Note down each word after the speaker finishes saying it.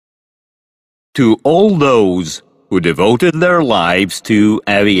To all those who devoted their lives to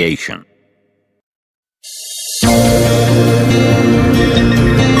aviation.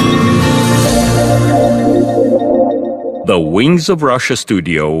 The Wings of Russia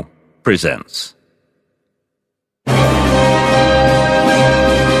studio presents.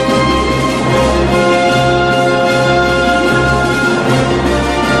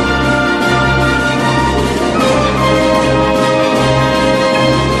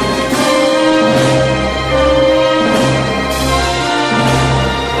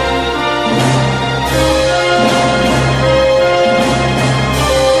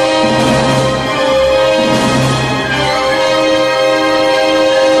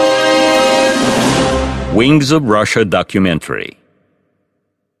 Wings of Russia documentary.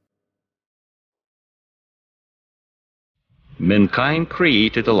 Mankind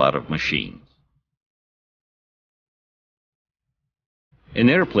created a lot of machines. An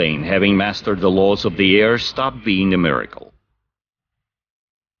airplane, having mastered the laws of the air, stopped being a miracle.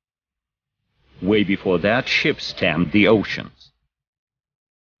 Way before that, ships tamed the oceans.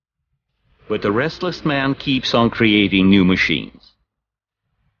 But the restless man keeps on creating new machines.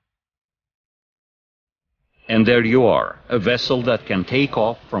 And there you are, a vessel that can take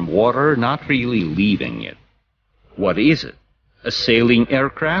off from water, not really leaving it. What is it? A sailing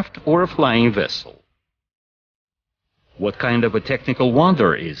aircraft or a flying vessel? What kind of a technical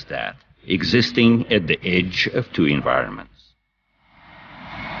wonder is that, existing at the edge of two environments?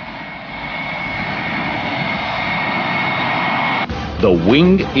 The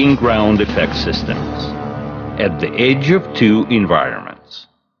wing in-ground effect systems, at the edge of two environments.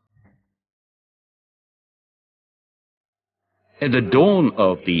 At the dawn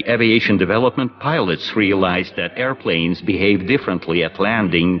of the aviation development, pilots realized that airplanes behave differently at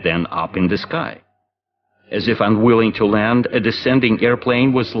landing than up in the sky. As if unwilling to land, a descending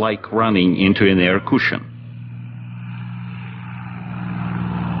airplane was like running into an air cushion.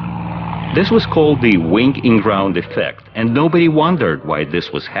 This was called the wing in-ground effect, and nobody wondered why this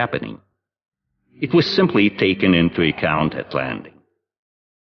was happening. It was simply taken into account at landing.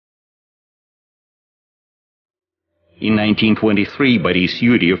 In 1923, Boris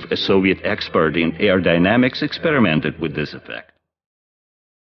Yuryev, a Soviet expert in aerodynamics, experimented with this effect.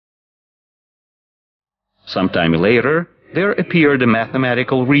 Sometime later, there appeared a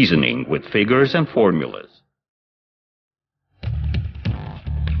mathematical reasoning with figures and formulas.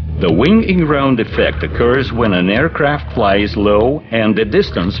 The wing in-ground effect occurs when an aircraft flies low and the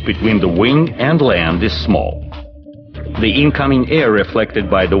distance between the wing and land is small. The incoming air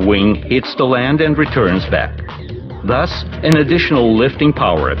reflected by the wing hits the land and returns back. Thus, an additional lifting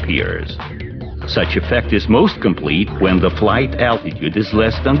power appears. Such effect is most complete when the flight altitude is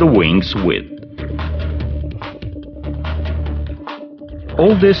less than the wing's width.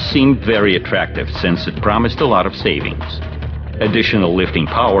 All this seemed very attractive since it promised a lot of savings. Additional lifting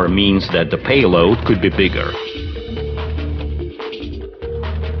power means that the payload could be bigger.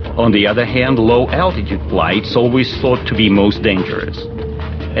 On the other hand, low-altitude flights always thought to be most dangerous.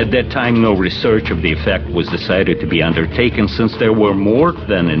 At that time, no research of the effect was decided to be undertaken since there were more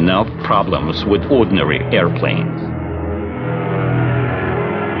than enough problems with ordinary airplanes.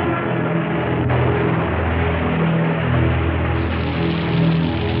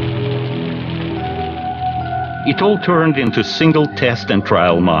 It all turned into single test and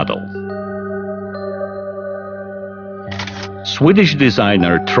trial models. Swedish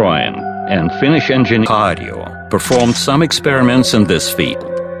designer Trojan and Finnish engineer Kario performed some experiments in this field.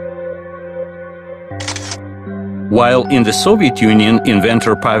 While in the Soviet Union,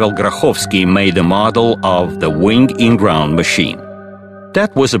 inventor Pavel Grachovsky made a model of the wing in-ground machine.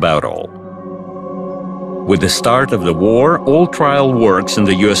 That was about all. With the start of the war, all trial works in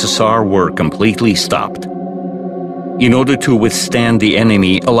the USSR were completely stopped. In order to withstand the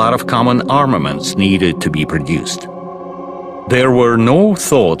enemy, a lot of common armaments needed to be produced. There were no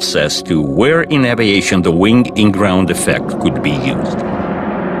thoughts as to where in aviation the wing in-ground effect could be used.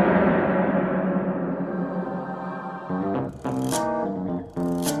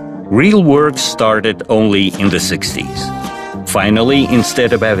 Real work started only in the 60s. Finally,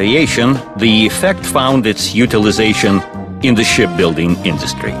 instead of aviation, the effect found its utilization in the shipbuilding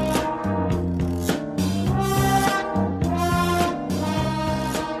industry.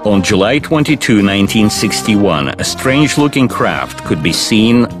 On July 22, 1961, a strange-looking craft could be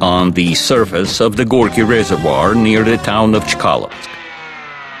seen on the surface of the Gorky Reservoir near the town of Chkalovsk.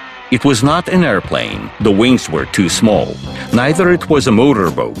 It was not an airplane, the wings were too small. Neither it was a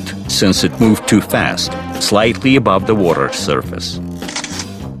motorboat, since it moved too fast, slightly above the water surface.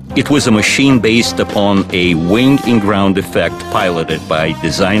 It was a machine based upon a wing-in-ground effect piloted by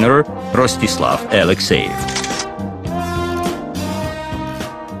designer Rostislav Alexeyev.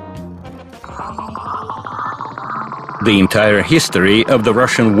 The entire history of the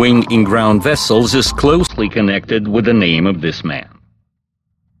Russian wing-in-ground vessels is closely connected with the name of this man.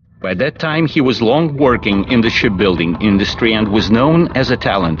 By that time, he was long working in the shipbuilding industry and was known as a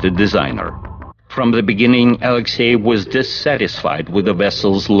talented designer. From the beginning, Alexeyev was dissatisfied with the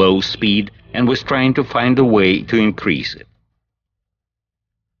vessel's low speed and was trying to find a way to increase it.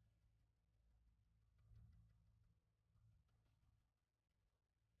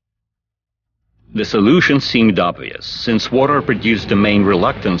 The solution seemed obvious. Since water produced the main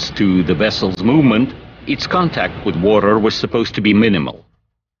reluctance to the vessel's movement, its contact with water was supposed to be minimal.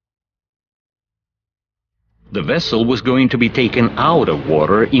 The vessel was going to be taken out of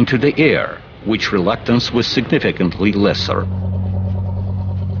water into the air, which reluctance was significantly lesser.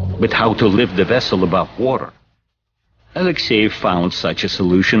 But how to lift the vessel above water? Alexeyev found such a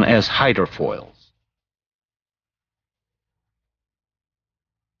solution as hydrofoils.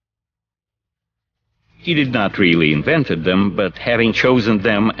 He did not really invent them, but having chosen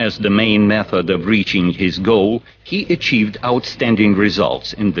them as the main method of reaching his goal, he achieved outstanding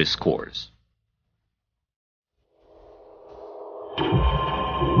results in this course.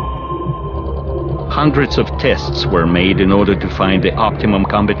 Hundreds of tests were made in order to find the optimum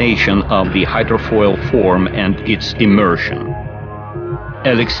combination of the hydrofoil form and its immersion.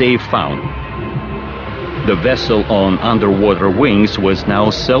 Alexeyev found the vessel on underwater wings was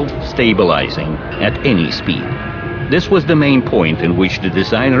now self-stabilizing at any speed. This was the main point in which the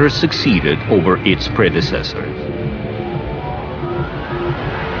designer succeeded over its predecessors.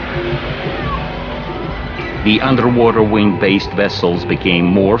 The underwater wing-based vessels became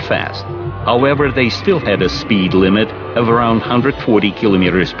more fast. However, they still had a speed limit of around 140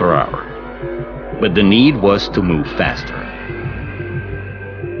 kilometers per hour. But the need was to move faster.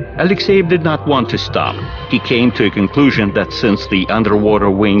 Alexeyev did not want to stop. He came to a conclusion that since the underwater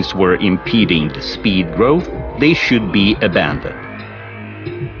wings were impeding the speed growth, they should be abandoned.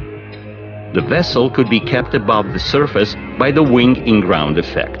 The vessel could be kept above the surface by the wing-in-ground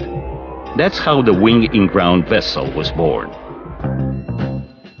effect. That's how the wing-in-ground vessel was born.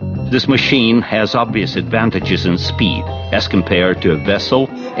 This machine has obvious advantages in speed as compared to a vessel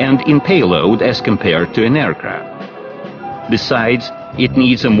and in payload as compared to an aircraft. Besides, it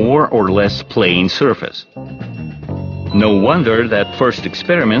needs a more or less plain surface. No wonder that first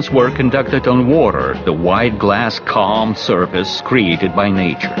experiments were conducted on water, the wide glass calm surface created by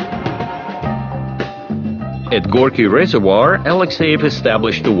nature. At Gorky Reservoir, Alexeyev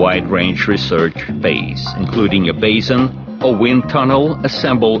established a wide-range research base, including a basin, a wind tunnel,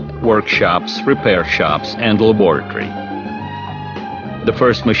 assembled workshops, repair shops, and laboratory. The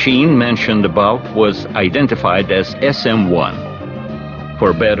first machine mentioned above was identified as SM-1.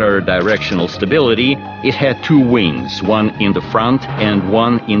 For better directional stability, it had two wings, one in the front and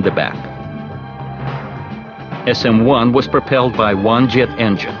one in the back. SM-1 was propelled by one jet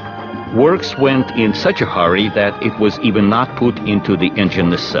engine. Works went in such a hurry that it was even not put into the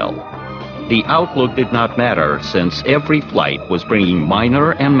engine nacelle. The outlook did not matter, since every flight was bringing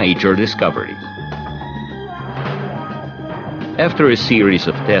minor and major discoveries. After a series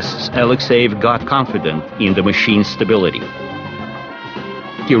of tests, Alexeyev got confident in the machine's stability.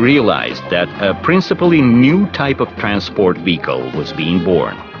 He realized that a principally new type of transport vehicle was being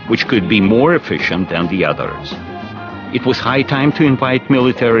born, which could be more efficient than the others. It was high time to invite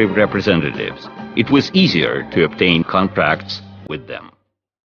military representatives. It was easier to obtain contracts with them.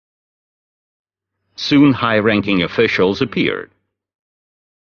 Soon high-ranking officials appeared.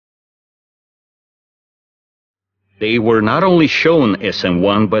 They were not only shown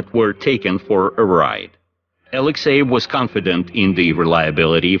SM-1 but were taken for a ride. Alexeyev was confident in the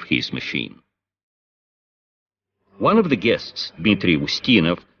reliability of his machine. One of the guests, Dmitry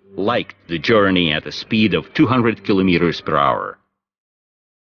Ustinov, liked the journey at a speed of 200 kilometers per hour.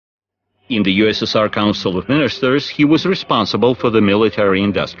 In the USSR Council of Ministers, he was responsible for the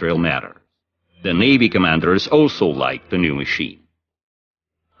military-industrial matter. The Navy commanders also liked the new machine.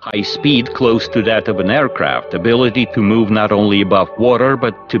 High speed close to that of an aircraft, ability to move not only above water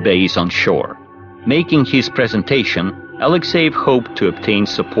but to base on shore. Making his presentation, Alexeyev hoped to obtain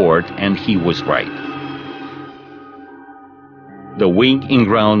support, and he was right. The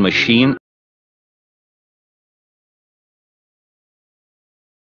wing-in-ground machine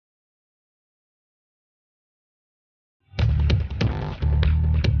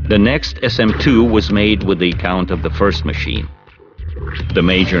The next SM-2 was made with the count of the first machine. The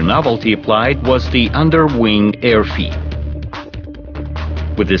major novelty applied was the under-wing air feed.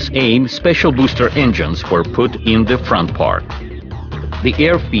 With this aim, special booster engines were put in the front part. The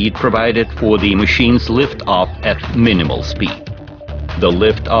air feed provided for the machine's lift-off at minimal speed. The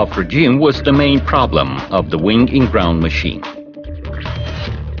lift-off regime was the main problem of the wing-in-ground machine.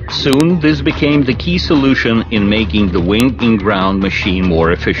 Soon, this became the key solution in making the wing-in-ground machine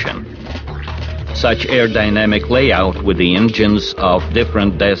more efficient. Such aerodynamic layout with the engines of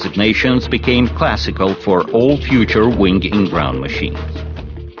different designations became classical for all future wing-in-ground machines.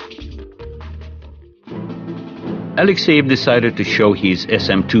 Alexeyev decided to show his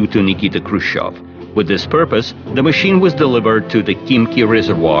SM-2 to Nikita Khrushchev. With this purpose, the machine was delivered to the Khimki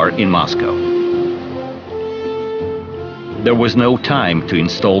Reservoir in Moscow. There was no time to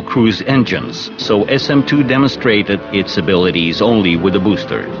install cruise engines, so SM-2 demonstrated its abilities only with the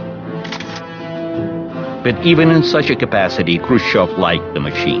boosters. But even in such a capacity, Khrushchev liked the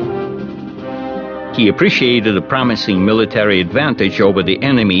machine. He appreciated the promising military advantage over the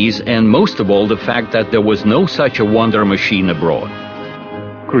enemies, and most of all the fact that there was no such a wonder machine abroad.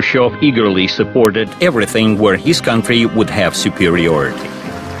 Khrushchev eagerly supported everything where his country would have superiority.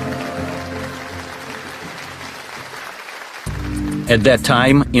 At that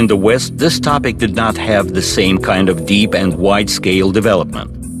time, in the West, this topic did not have the same kind of deep and wide-scale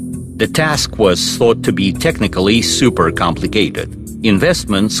development. The task was thought to be technically super complicated.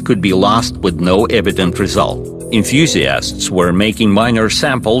 Investments could be lost with no evident result. Enthusiasts were making minor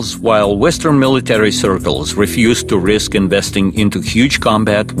samples, while Western military circles refused to risk investing into huge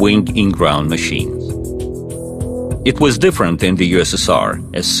combat wing-in-ground machines. It was different in the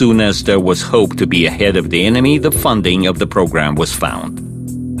USSR. As soon as there was hope to be ahead of the enemy, the funding of the program was found.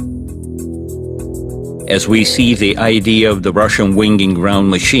 As we see, the idea of the Russian wing-in-ground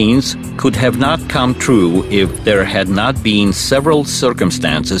machines could have not come true if there had not been several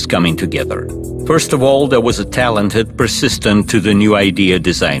circumstances coming together. First of all, there was a talented, persistent to the new idea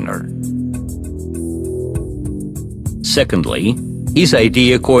designer. Secondly, his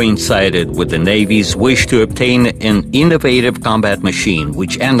idea coincided with the Navy's wish to obtain an innovative combat machine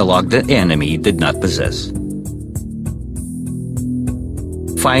which analog the enemy did not possess.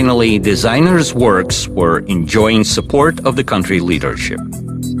 Finally, designers' works were enjoying support of the country leadership.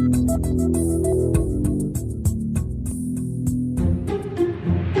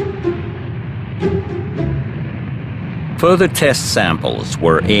 Further test samples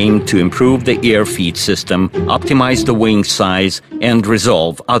were aimed to improve the air feed system, optimize the wing size, and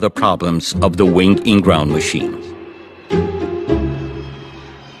resolve other problems of the wing-in-ground machines.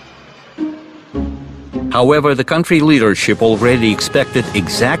 However, the country leadership already expected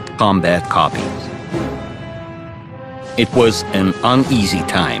exact combat copies. It was an uneasy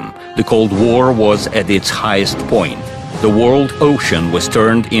time. The Cold War was at its highest point. The world ocean was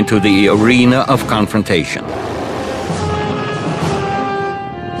turned into the arena of confrontation.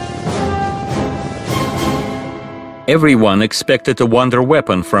 Everyone expected a wonder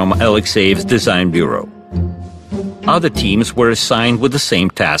weapon from Alexeyev's design bureau. Other teams were assigned with the same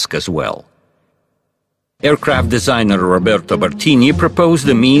task as well. Aircraft designer Roberto Bertini proposed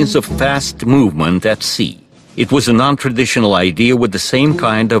a means of fast movement at sea. It was a non-traditional idea with the same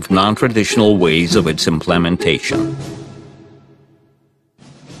kind of non-traditional ways of its implementation.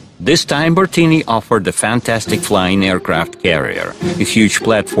 This time Bertini offered the fantastic flying aircraft carrier, a huge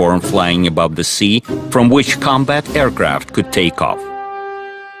platform flying above the sea from which combat aircraft could take off.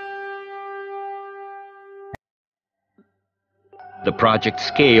 The project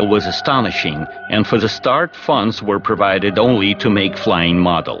scale was astonishing, and for the start, funds were provided only to make flying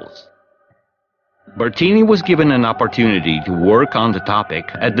models. Bertini was given an opportunity to work on the topic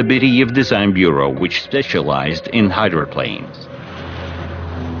at the Beriev Design Bureau, which specialized in hydroplanes.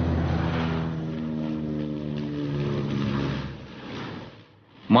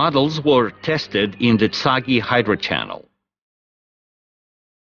 Models were tested in the Tsagi hydrochannel.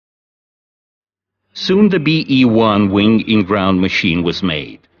 Soon the BE-1 wing-in-ground machine was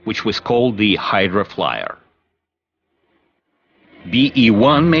made, which was called the Hydra Flyer.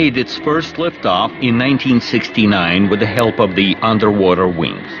 BE-1 made its first liftoff in 1969 with the help of the underwater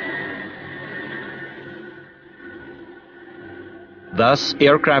wings. Thus,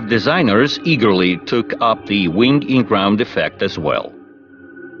 aircraft designers eagerly took up the wing-in-ground effect as well.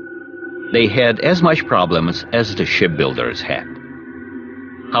 They had as much problems as the shipbuilders had.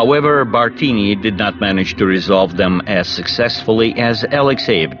 However, Bertini did not manage to resolve them as successfully as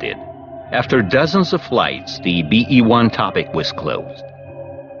Alexeyev did. After dozens of flights, the BE-1 topic was closed.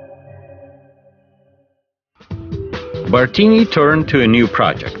 Bertini turned to a new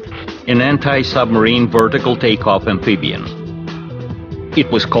project, an anti-submarine vertical takeoff amphibian. It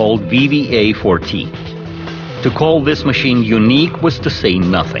was called VVA-14. To call this machine unique was to say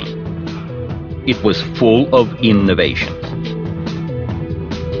nothing. It was full of innovations.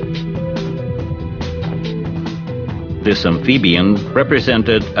 This amphibian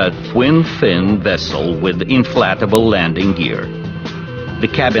represented a twin-fin vessel with inflatable landing gear. The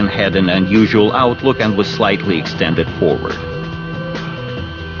cabin had an unusual outlook and was slightly extended forward.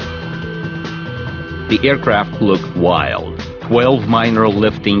 The aircraft looked wild. 12 minor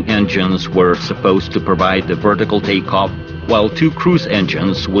lifting engines were supposed to provide the vertical takeoff, while 2 cruise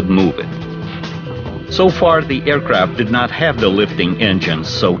engines would move it. So far, the aircraft did not have the lifting engines,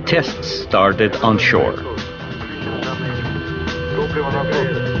 so tests started on shore.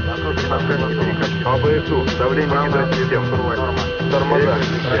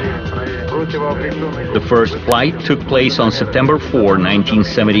 The first flight took place on September 4,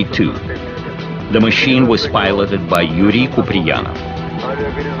 1972. The machine was piloted by Yuri Kupriyanov.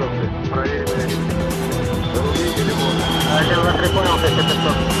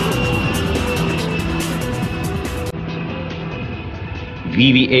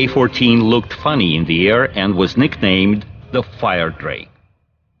 VVA-14 looked funny in the air and was nicknamed the Fire Drake.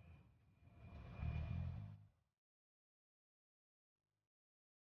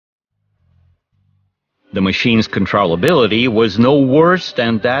 The machine's controllability was no worse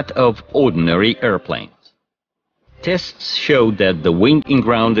than that of ordinary airplanes. Tests showed that the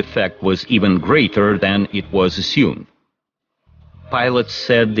wing-in-ground effect was even greater than it was assumed. Pilots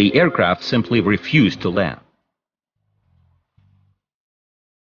said the aircraft simply refused to land.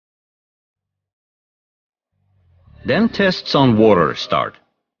 Then tests on water started.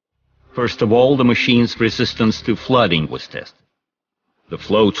 First of all, the machine's resistance to flooding was tested. The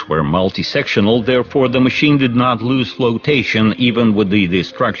floats were multi-sectional, therefore the machine did not lose flotation even with the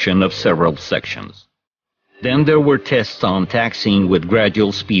destruction of several sections. Then there were tests on taxiing with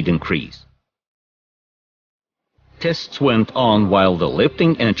gradual speed increase. Tests went on while the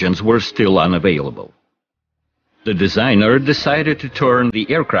lifting engines were still unavailable. The designer decided to turn the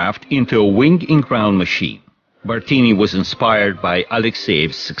aircraft into a wing-in-ground machine. Bartini was inspired by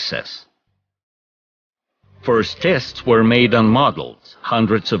Alexeyev's success. First tests were made on models,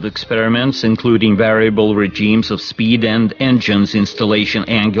 hundreds of experiments including variable regimes of speed and engines installation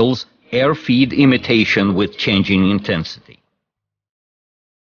angles, air feed imitation with changing intensity.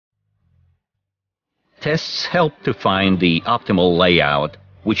 Tests helped to find the optimal layout,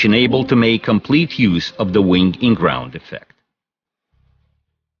 which enabled to make complete use of the wing-in-ground effect.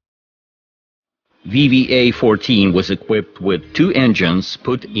 VVA-14 was equipped with 2 engines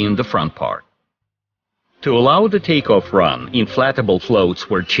put in the front part. To allow the takeoff run, inflatable floats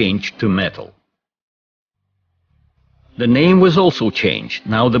were changed to metal. The name was also changed.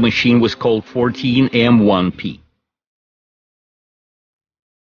 Now the machine was called 14M1P.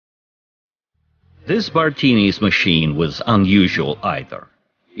 This Bartini's machine was unusual either.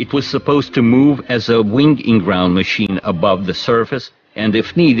 It was supposed to move as a wing-in-ground machine above the surface, and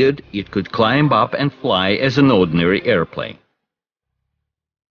if needed, it could climb up and fly as an ordinary airplane.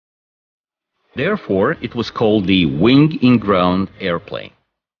 Therefore, it was called the wing-in-ground airplane.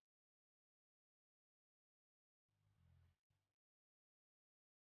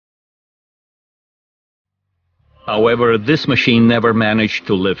 However, this machine never managed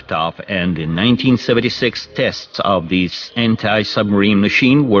to lift off, and in 1976 tests of this anti-submarine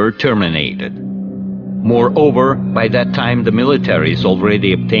machine were terminated. Moreover, by that time the militaries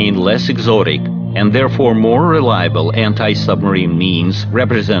already obtained less exotic and therefore more reliable anti-submarine means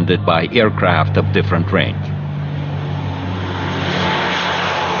represented by aircraft of different range.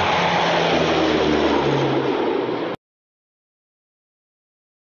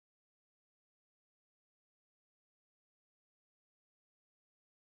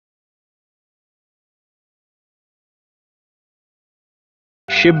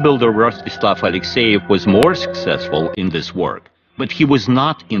 Shipbuilder Rostislav Alexeyev was more successful in this work, but he was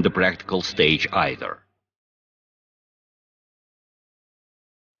not in the practical stage either.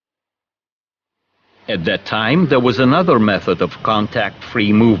 At that time, there was another method of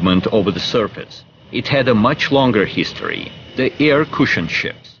contact-free movement over the surface. It had a much longer history, the air cushion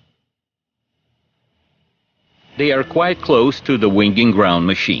ships. They are quite close to the wing-in-ground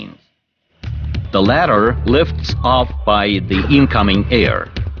machines. The latter lifts off by the incoming air.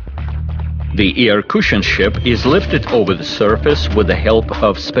 The air cushion ship is lifted over the surface with the help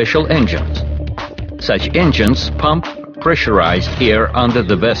of special engines. Such engines pump pressurized air under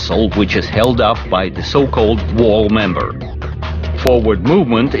the vessel, which is held up by the so-called wall member. Forward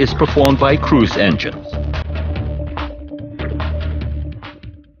movement is performed by cruise engines.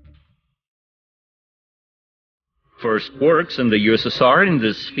 First works in the USSR in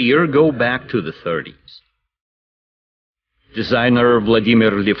this sphere go back to the 30s. Designer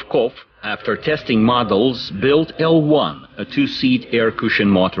Vladimir Levkov, after testing models, built L1, a two-seat air cushion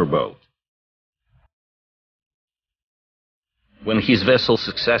motorboat. When his vessel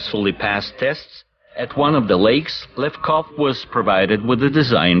successfully passed tests, at one of the lakes, Levkov was provided with a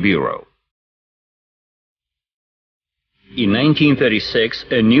design bureau. In 1936,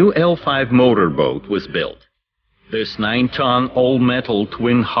 a new L5 motorboat was built. This 9-ton all-metal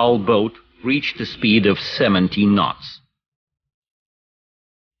twin-hull boat reached a speed of 70 knots.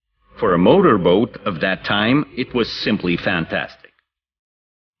 For a motorboat of that time, it was simply fantastic.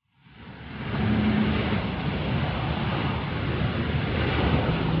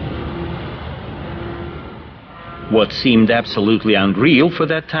 What seemed absolutely unreal for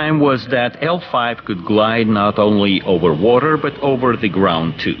that time was that L5 could glide not only over water, but over the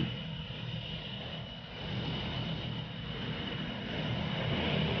ground too.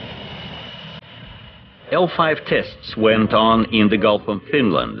 L5 tests went on in the Gulf of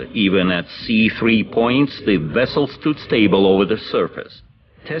Finland. Even at C3 points, the vessel stood stable over the surface.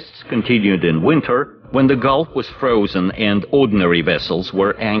 Tests continued in winter, when the Gulf was frozen and ordinary vessels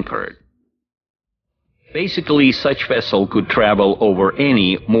were anchored. Basically, such vessel could travel over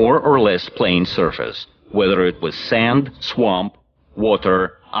any more or less plain surface, whether it was sand, swamp,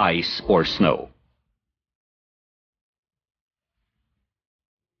 water, ice, or snow.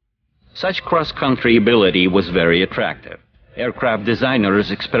 Such cross-country ability was very attractive. Aircraft designers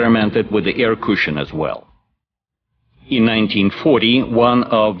experimented with the air cushion as well. In 1940, one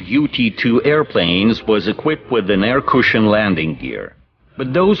of UT-2 airplanes was equipped with an air cushion landing gear,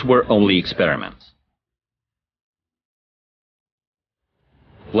 but those were only experiments.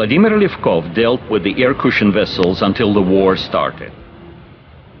 Vladimir Levkov dealt with the air cushion vessels until the war started.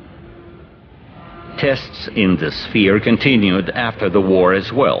 Tests in this sphere continued after the war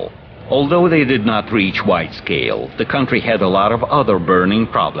as well. Although they did not reach wide scale, the country had a lot of other burning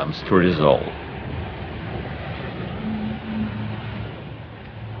problems to resolve.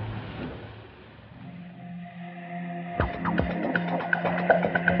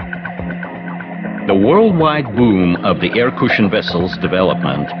 The worldwide boom of the air cushion vessels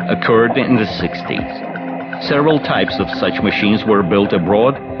development occurred in the 60s. Several types of such machines were built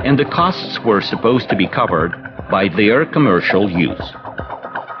abroad, and the costs were supposed to be covered by their commercial use.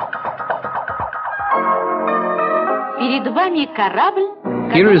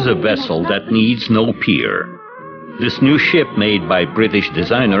 Here is a vessel that needs no pier. This new ship made by British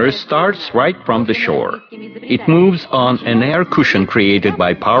designers starts right from the shore. It moves on an air cushion created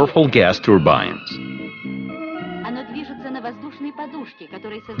by powerful gas turbines.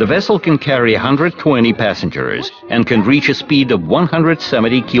 The vessel can carry 120 passengers and can reach a speed of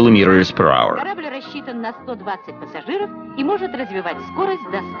 170 kilometers per hour.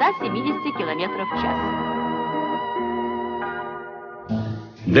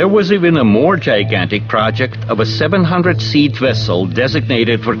 There was even a more gigantic project of a 700-seat vessel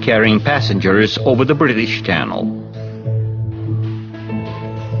designated for carrying passengers over the British Channel.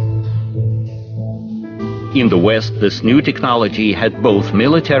 In the West, this new technology had both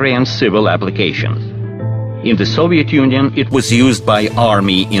military and civil applications. In the Soviet Union, it was used by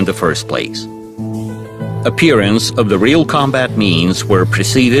Army in the first place. Appearance of the real combat means were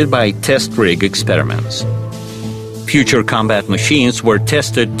preceded by test rig experiments. Future combat machines were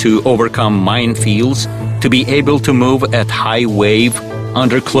tested to overcome minefields, to be able to move at high wave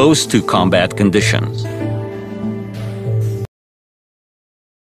under close to combat conditions.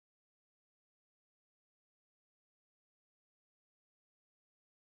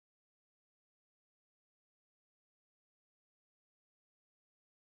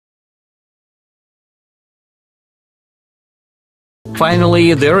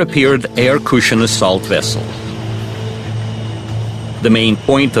 Finally, there appeared air cushion assault vessels. The main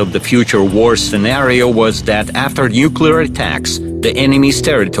point of the future war scenario was that after nuclear attacks, the enemy's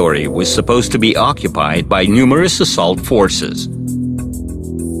territory was supposed to be occupied by numerous assault forces.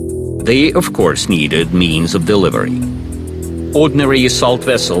 They, of course, needed means of delivery. Ordinary assault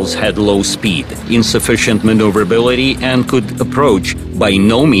vessels had low speed, insufficient maneuverability, and could approach by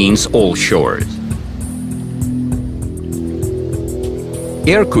no means all shores.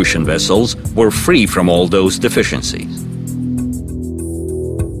 Air cushion vessels were free from all those deficiencies.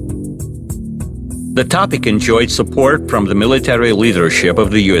 The topic enjoyed support from the military leadership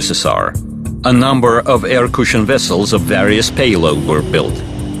of the USSR. A number of air cushion vessels of various payload were built.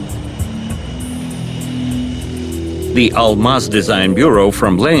 The Almaz Design Bureau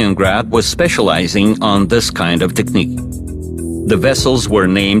from Leningrad was specializing on this kind of technique. The vessels were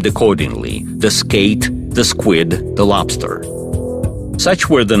named accordingly: the skate, the squid, the lobster. Such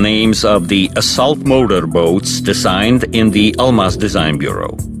were the names of the assault motor boats designed in the Almaz Design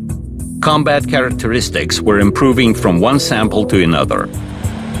Bureau. Combat characteristics were improving from one sample to another.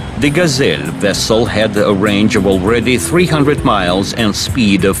 The Gazelle vessel had a range of already 300 miles and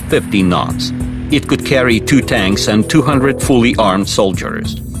speed of 50 knots. It could carry 2 tanks and 200 fully armed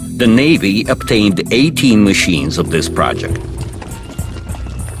soldiers. The Navy obtained 18 machines of this project.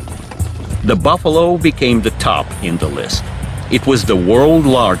 The Buffalo became the top in the list. It was the world's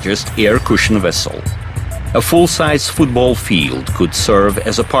largest air cushion vessel. A full-size football field could serve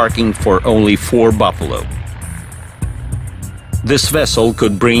as a parking for only 4 Buffalo. This vessel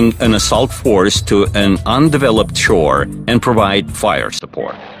could bring an assault force to an undeveloped shore and provide fire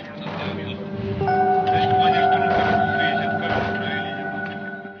support.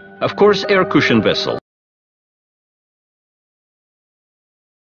 Of course, air cushion vessels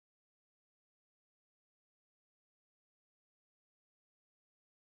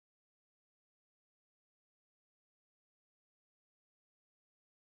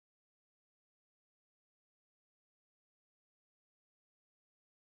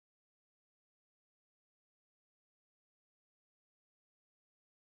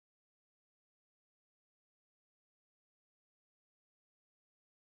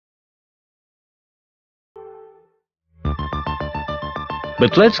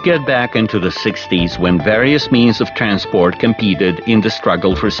But let's get back into the 60s when various means of transport competed in the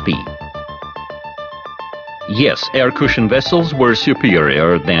struggle for speed. Yes, air cushion vessels were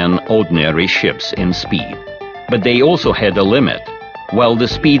superior than ordinary ships in speed, but they also had a limit, while the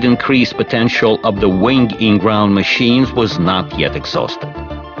speed increase potential of the wing-in-ground machines was not yet exhausted.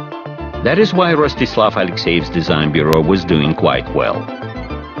 That is why Rostislav Alexeyev's design bureau was doing quite well.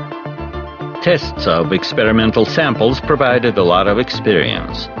 Tests of experimental samples provided a lot of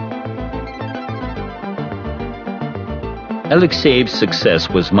experience. Alexeyev's success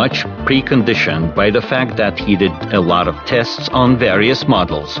was much preconditioned by the fact that he did a lot of tests on various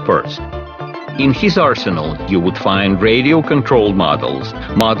models first. In his arsenal, you would find radio-controlled models,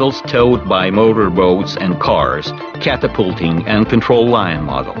 models towed by motorboats and cars, catapulting and control line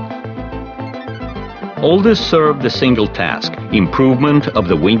models. All this served a single task: improvement of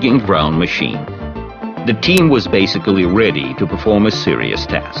the wing-in-ground machine. The team was basically ready to perform a serious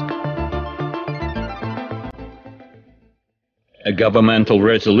task. A governmental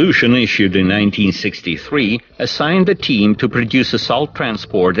resolution issued in 1963 assigned the team to produce assault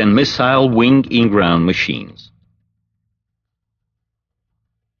transport and missile wing-in-ground machines.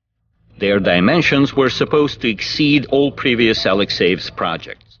 Their dimensions were supposed to exceed all previous Alexeyev's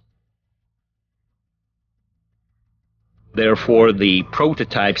projects. Therefore, the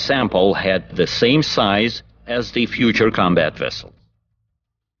prototype sample had the same size as the future combat vessel.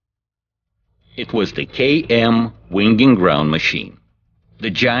 It was the KM wing-in-ground machine. The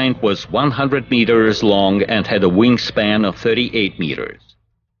giant was 100 meters long and had a wingspan of 38 meters.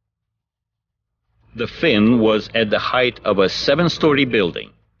 The fin was at the height of a 7-story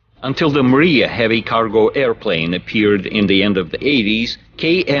building. Until the Maria heavy cargo airplane appeared in the end of the 80s,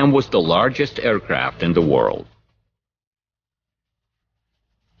 KM was the largest aircraft in the world.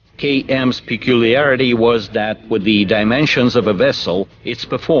 KM's peculiarity was that with the dimensions of a vessel, its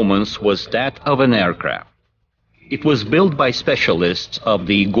performance was that of an aircraft. It was built by specialists of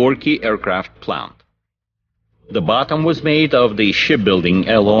the Gorky aircraft plant. The bottom was made of the shipbuilding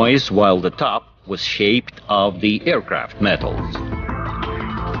alloys, while the top was shaped of the aircraft metals.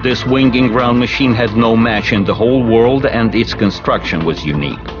 This wing-in-ground machine had no match in the whole world, and its construction was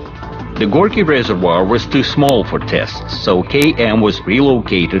unique. The Gorky reservoir was too small for tests, so KM was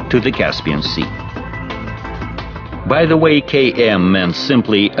relocated to the Caspian Sea. By the way, KM meant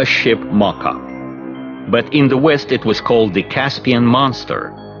simply a ship mock-up. But in the West it was called the Caspian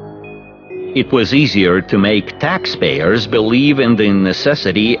Monster. It was easier to make taxpayers believe in the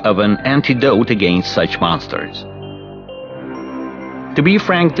necessity of an antidote against such monsters. To be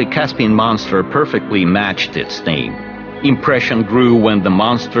frank, the Caspian Monster perfectly matched its name. Impression grew when the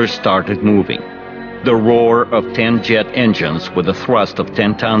monster started moving. The roar of 10 jet engines with a thrust of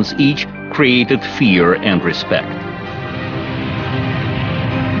 10 tons each created fear and respect.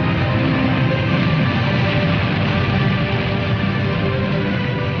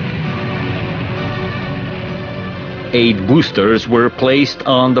 Eight boosters were placed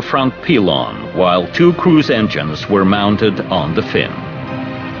on the front pylon, while 2 cruise engines were mounted on the fin.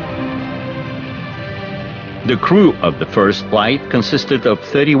 The crew of the first flight consisted of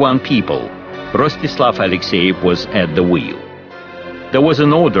 31 people. Rostislav Alexeyev was at the wheel. There was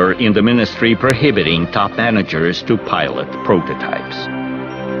an order in the ministry prohibiting top managers to pilot prototypes.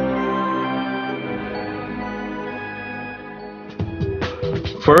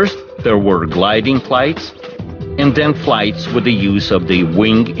 First, there were gliding flights, and then flights with the use of the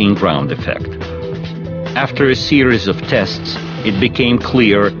wing in ground effect. After a series of tests, it became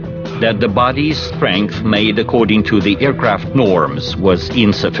clear that the body's strength made according to the aircraft norms was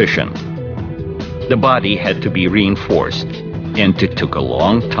insufficient. The body had to be reinforced, and it took a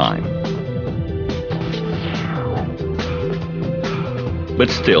long time. But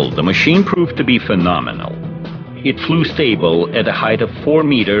still, the machine proved to be phenomenal. It flew stable at a height of 4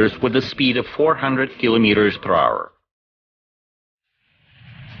 meters with a speed of 400 kilometers per hour.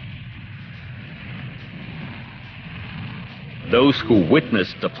 Those who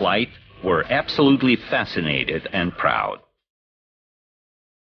witnessed the flight were absolutely fascinated and proud.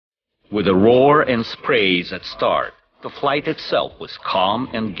 With a roar and sprays at start, the flight itself was calm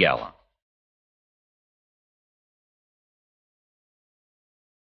and gallant.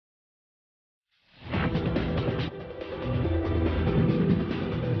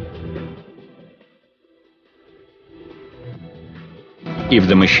 If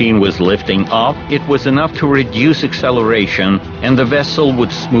the machine was lifting off, it was enough to reduce acceleration and the vessel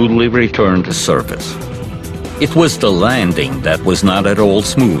would smoothly return to surface. It was the landing that was not at all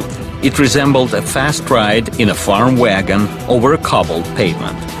smooth. It resembled a fast ride in a farm wagon over a cobbled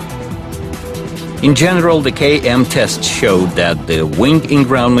pavement. In general, the KM tests showed that the wing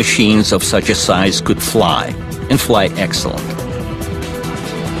in-ground machines of such a size could fly, and fly excellent.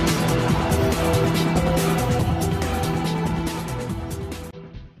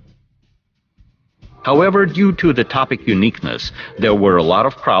 However, due to the topic uniqueness, there were a lot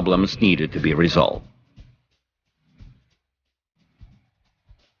of problems needed to be resolved.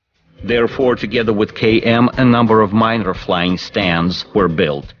 Therefore, together with KM, a number of minor flying stands were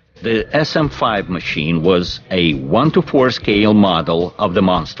built. The SM-5 machine was a 1:4 scale model of the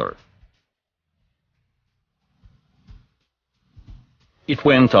monster. It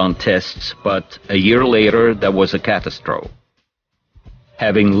went on tests, but a year later there was a catastrophe.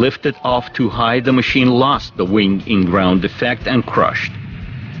 Having lifted off too high, the machine lost the wing in-ground effect and crushed.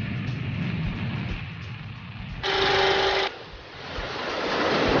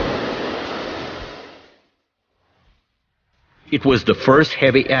 It was the first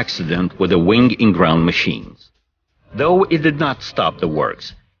heavy accident with the wing in-ground machines. Though it did not stop the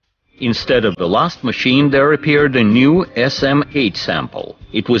works. Instead of the lost machine, there appeared a new SM-8 sample.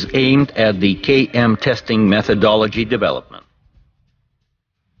 It was aimed at the KM testing methodology development.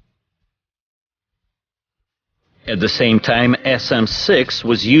 At the same time, SM-6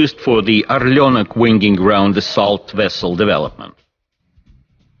 was used for the Orlenok wing in-ground assault vessel development.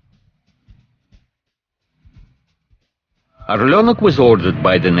 Orlenok was ordered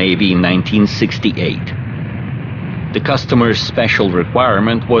by the Navy in 1968. The customer's special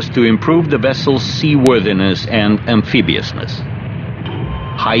requirement was to improve the vessel's seaworthiness and amphibiousness.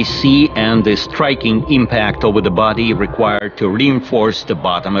 High sea and the striking impact over the body required to reinforce the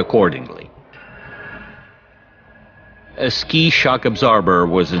bottom accordingly. A ski shock absorber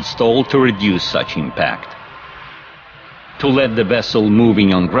was installed to reduce such impact. To let the vessel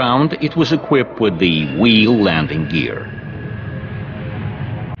moving on ground, it was equipped with the wheel landing gear.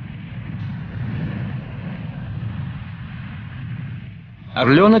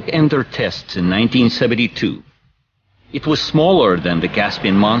 Orlenok entered tests in 1972. It was smaller than the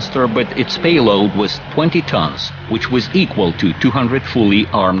Caspian monster, but its payload was 20 tons, which was equal to 200 fully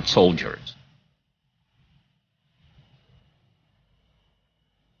armed soldiers.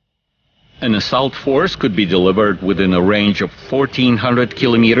 An assault force could be delivered within a range of 1,400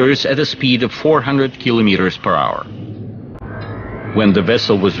 kilometers at a speed of 400 kilometers per hour. When the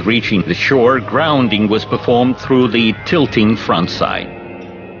vessel was reaching the shore, grounding was performed through the tilting front side.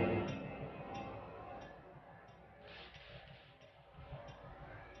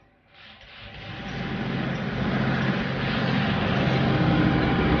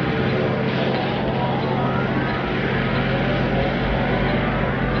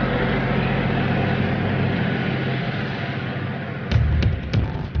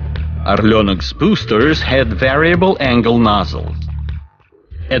 Orlenok's boosters had variable angle nozzles.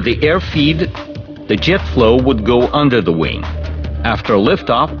 At the air feed, the jet flow would go under the wing. After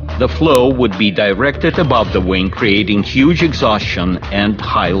liftoff, the flow would be directed above the wing, creating huge exhaustion and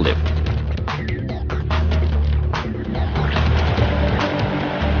high lift.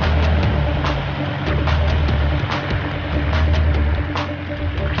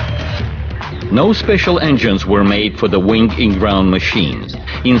 No special engines were made for the wing in-ground machines.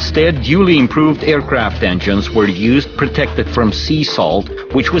 Instead, duly improved aircraft engines were used, protected from sea salt,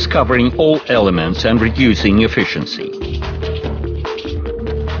 which was covering all elements and reducing efficiency.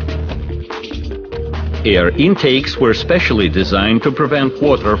 Air intakes were specially designed to prevent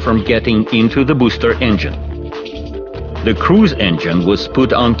water from getting into the booster engine. The cruise engine was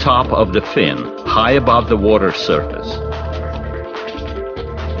put on top of the fin, high above the water surface.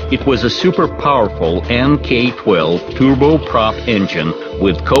 It was a super powerful NK-12 turboprop engine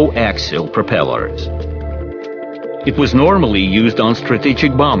with coaxial propellers. It was normally used on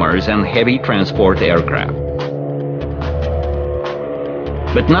strategic bombers and heavy transport aircraft.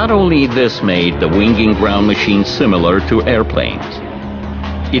 But not only this made the wing-in-ground machine similar to airplanes.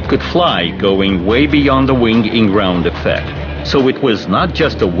 It could fly, going way beyond the wing-in-ground effect. So it was not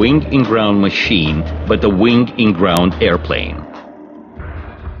just a wing-in-ground machine, but a wing-in-ground airplane.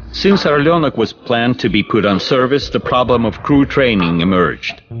 Since Orleanok was planned to be put on service, the problem of crew training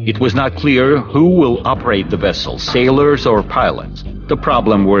emerged. It was not clear who will operate the vessel, sailors or pilots. The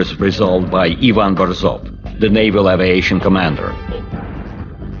problem was resolved by Ivan Borzov, the naval aviation commander.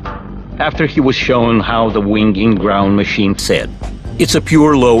 After he was shown how the wing-in-ground machine said, "It's a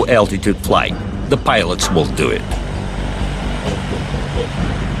pure low-altitude flight. The pilots will do it."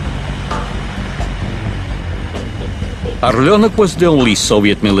 Orleanok was the only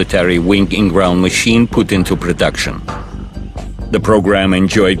Soviet military wing-in-ground machine put into production. The program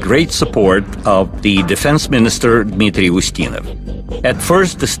enjoyed great support of the defense minister Dmitry Ustinov. At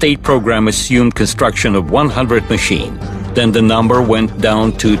first, the state program assumed construction of 100 machines. Then the number went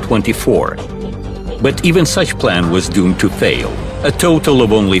down to 24. But even such plan was doomed to fail. A total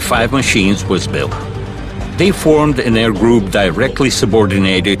of only 5 machines was built. They formed an air group directly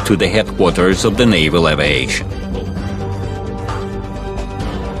subordinated to the headquarters of the naval aviation.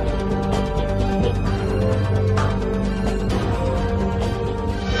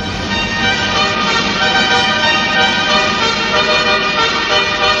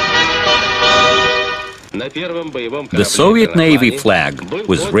 The Soviet Navy flag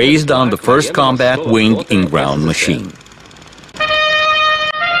was raised on the first combat wing-in-ground machine.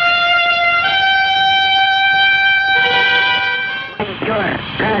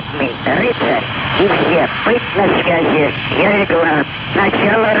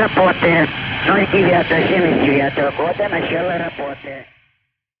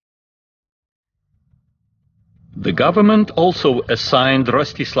 The government also assigned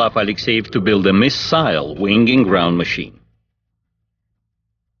Rostislav Alexeyev to build a missile wing-in-ground machine.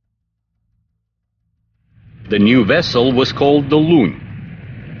 The new vessel was called the Lun.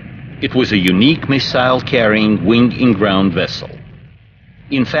 It was a unique missile-carrying wing-in-ground vessel.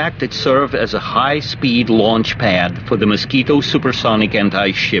 In fact, it served as a high-speed launch pad for the Mosquito supersonic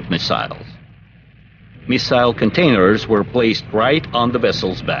anti-ship missiles. Missile containers were placed right on the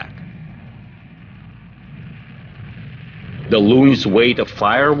vessel's back. The Lun's weight of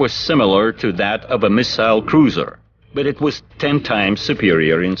fire was similar to that of a missile cruiser, but it was 10 times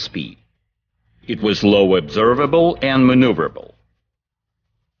superior in speed. It was low observable and maneuverable.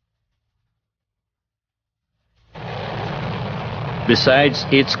 Besides,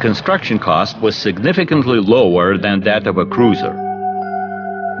 its construction cost was significantly lower than that of a cruiser.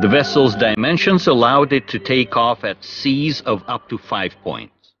 The vessel's dimensions allowed it to take off at seas of up to 5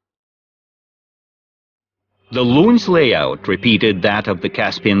 points. The Lun's layout repeated that of the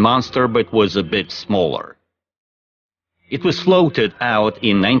Caspian Monster, but was a bit smaller. It was floated out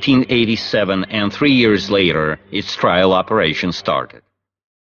in 1987, and 3 years later, its trial operation started.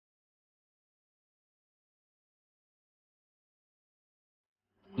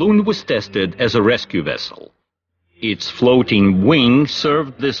 Lun was tested as a rescue vessel. Its floating wing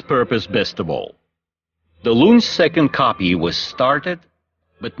served this purpose best of all. The Lun's second copy was started,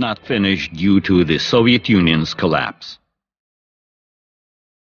 but not finished due to the Soviet Union's collapse.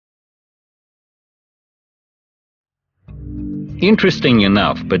 Interesting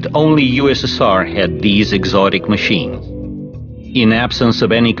enough, but only USSR had these exotic machines. In absence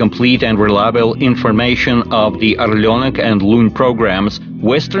of any complete and reliable information of the Orleanok and Lun programs,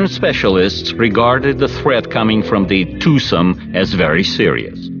 Western specialists regarded the threat coming from the twosome as very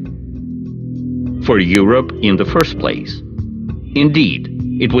serious. For Europe in the first place. Indeed,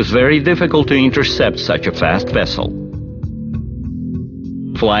 it was very difficult to intercept such a fast vessel.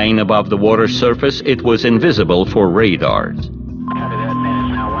 Flying above the water surface, it was invisible for radars.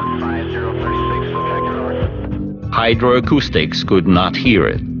 Hydroacoustics could not hear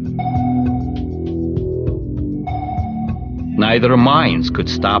it. Neither mines could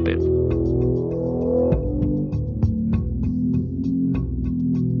stop it.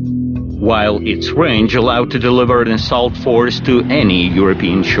 While its range allowed to deliver an assault force to any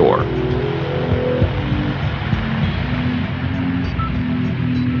European shore.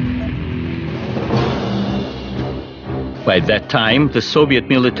 By that time, the Soviet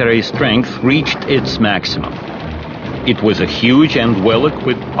military strength reached its maximum. It was a huge and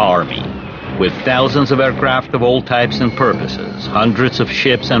well-equipped army, with thousands of aircraft of all types and purposes, hundreds of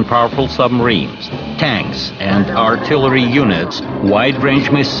ships and powerful submarines, tanks and artillery units,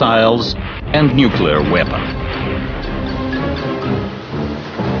 wide-range missiles, and nuclear weapons.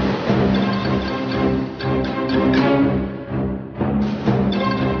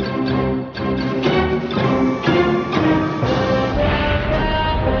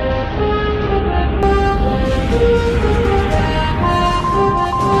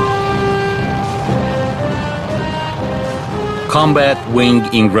 Combat wing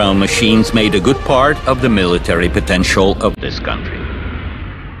in-ground machines made a good part of the military potential of this country.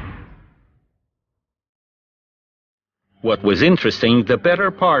 What was interesting, the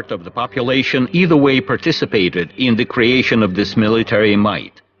better part of the population either way participated in the creation of this military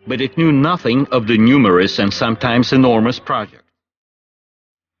might, but it knew nothing of the numerous and sometimes enormous projects.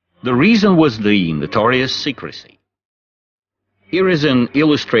 The reason was the notorious secrecy. Here is an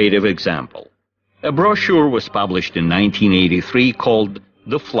illustrative example. A brochure was published in 1983 called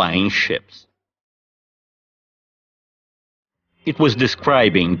The Flying Ships. It was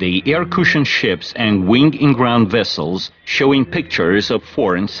describing the air-cushioned ships and wing-in-ground vessels, showing pictures of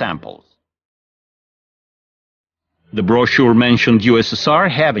foreign samples. The brochure mentioned USSR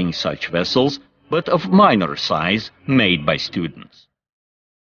having such vessels, but of minor size, made by students.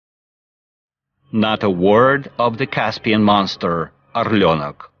 Not a word of the Caspian monster,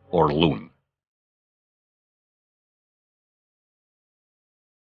 Orlenok or Loon.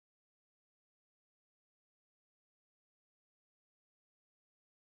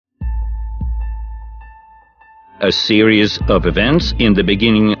 A series of events in the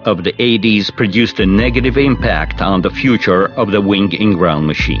beginning of the 80s produced a negative impact on the future of the wing-in-ground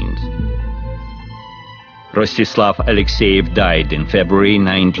machines. Rostislav Alexeyev died in February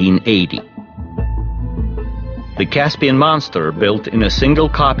 1980. The Caspian monster, built in a single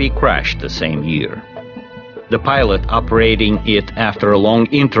copy, crashed the same year. The pilot operating it after a long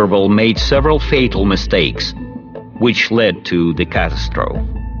interval made several fatal mistakes, which led to the catastrophe.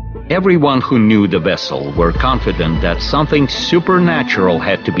 Everyone who knew the vessel were confident that something supernatural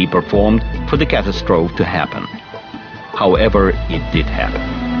had to be performed for the catastrophe to happen. However, it did happen.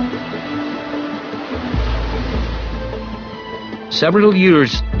 Several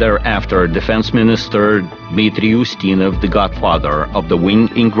years thereafter, Defense Minister Dmitry Ustinov, the godfather of the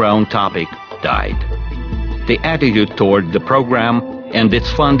wing-in-ground topic, died. The attitude toward the program and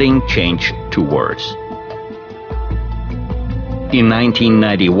its funding changed to worse. In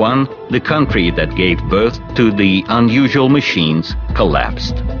 1991, the country that gave birth to the unusual machines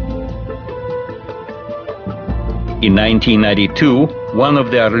collapsed. In 1992, one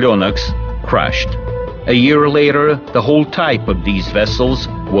of the Orlenoks crashed. A year later, the whole type of these vessels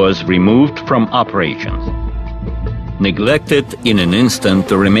was removed from operations. Neglected in an instant,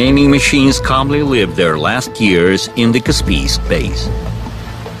 the remaining machines calmly lived their last years in the Caspian base.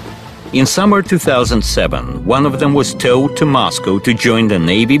 In summer 2007, one of them was towed to Moscow to join the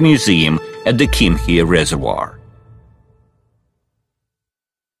Navy Museum at the Kimchi Reservoir.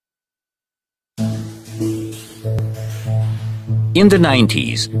 In the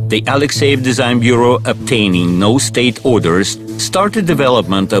 90s, the Alexeyev Design Bureau, obtaining no state orders, started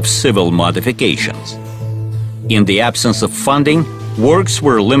development of civil modifications. In the absence of funding, works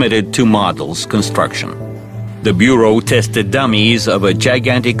were limited to models construction. The Bureau tested dummies of a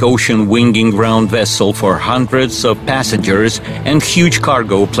gigantic ocean wing-in-ground vessel for hundreds of passengers and huge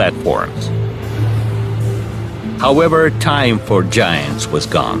cargo platforms. However, time for giants was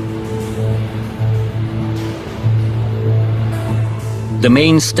gone. The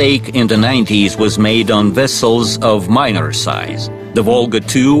main stake in the 90s was made on vessels of minor size, the Volga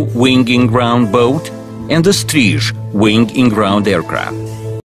II wing-in-ground boat and the Strij wing-in-ground aircraft.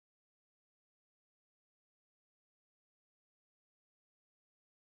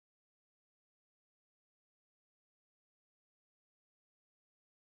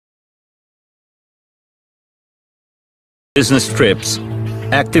 Business trips,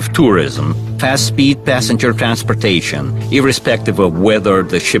 active tourism, fast-speed passenger transportation, irrespective of whether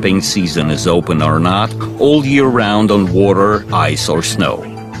the shipping season is open or not, all year round on water, ice or snow.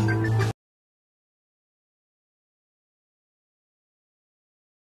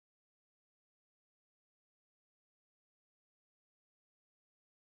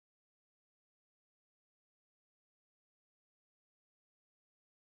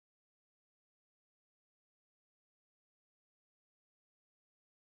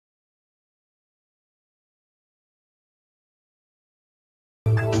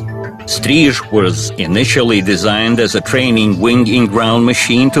 Prestige was initially designed as a training wing-in-ground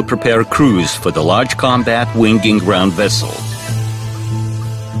machine to prepare crews for the large combat wing-in-ground vessels.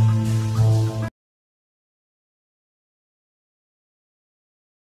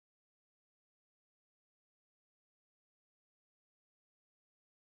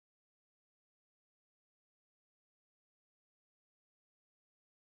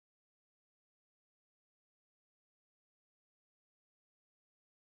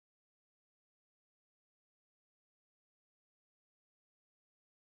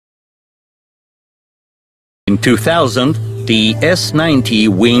 In 2000, the S-90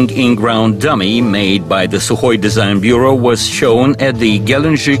 wing-in-ground dummy made by the Sukhoi Design Bureau was shown at the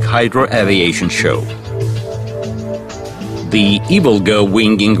Gelendzhik Hydro Aviation Show. The Ivolga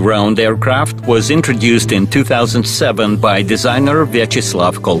wing-in-ground aircraft was introduced in 2007 by designer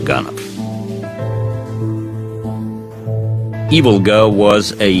Vyacheslav Kolganov. Ivolga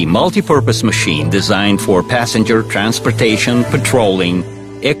was a multi-purpose machine designed for passenger transportation, patrolling,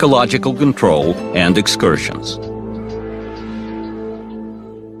 ecological control, and excursions.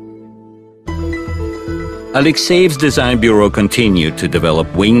 Alexeyev's design bureau continued to develop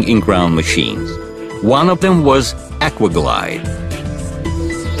wing-in-ground machines. One of them was Aquaglide.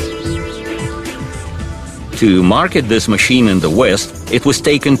 To market this machine in the West, it was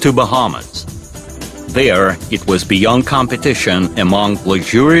taken to Bahamas. There, it was beyond competition among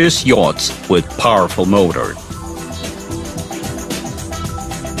luxurious yachts with powerful motors.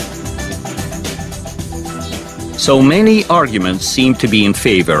 So many arguments seem to be in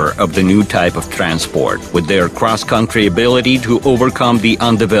favor of the new type of transport, with their cross-country ability to overcome the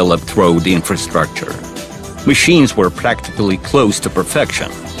undeveloped road infrastructure. Machines were practically close to perfection,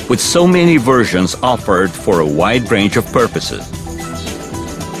 with so many versions offered for a wide range of purposes.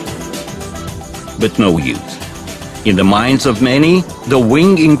 But no use. In the minds of many, the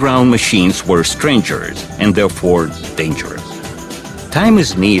wing-in-ground machines were strangers and therefore dangerous. Time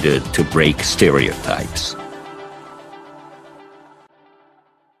is needed to break stereotypes.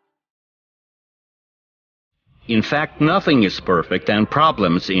 In fact, nothing is perfect, and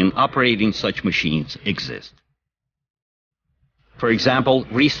problems in operating such machines exist. For example,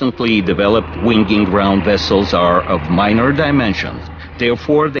 recently developed wing-in-ground vessels are of minor dimensions.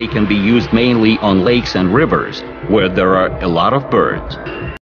 Therefore, they can be used mainly on lakes and rivers, where there are a lot of birds.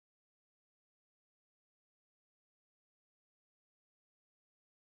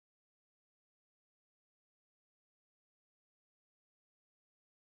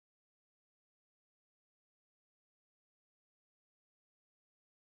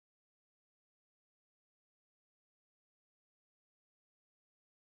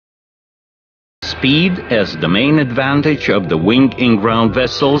 Speed as the main advantage of the wing-in-ground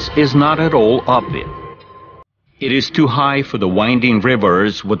vessels is not at all obvious. It is too high for the winding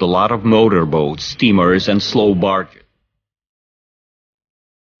rivers with a lot of motorboats, steamers, and slow barges.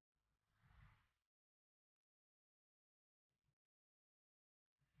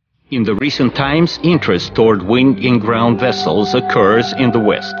 In the recent times, interest toward wing-in-ground vessels occurs in the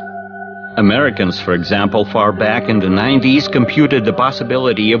West. Americans, for example, far back in the 90s, computed the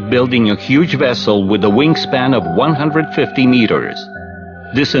possibility of building a huge vessel with a wingspan of 150 meters.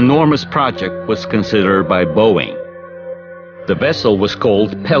 This enormous project was considered by Boeing. The vessel was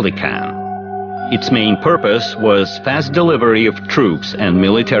called Pelican. Its main purpose was fast delivery of troops and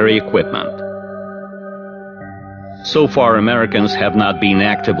military equipment. So far, Americans have not been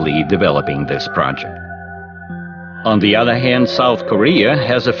actively developing this project. On the other hand, South Korea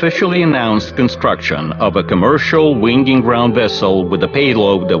has officially announced construction of a commercial wing-in-ground vessel with a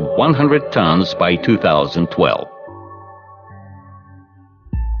payload of 100 tons by 2012.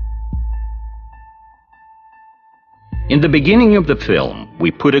 In the beginning of the film, we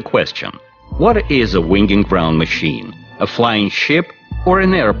put a question. What is a wing-in-ground machine? A flying ship or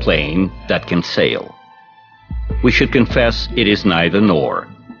an airplane that can sail? We should confess it is neither nor.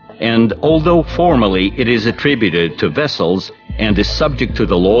 And although formally it is attributed to vessels and is subject to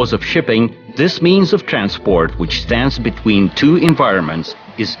the laws of shipping, this means of transport, which stands between two environments,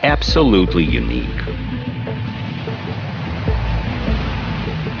 is absolutely unique.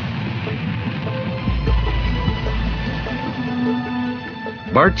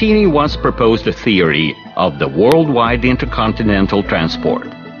 Bartini once proposed a theory of the worldwide intercontinental transport.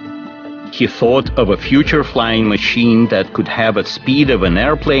 He thought of a future flying machine that could have a speed of an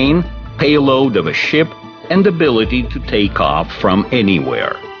airplane, payload of a ship, and ability to take off from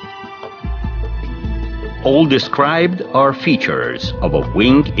anywhere. All described are features of a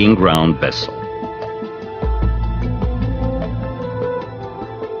wing-in-ground vessel.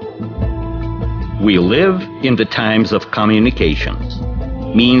 We live in the times of communications.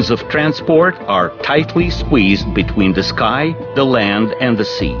 Means of transport are tightly squeezed between the sky, the land, and the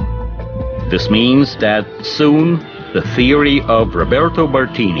sea. This means that soon the theory of Roberto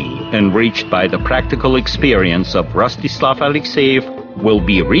Bertini, enriched by the practical experience of Rostislav Alexeyev, will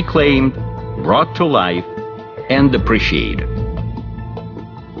be reclaimed, brought to life, and appreciated.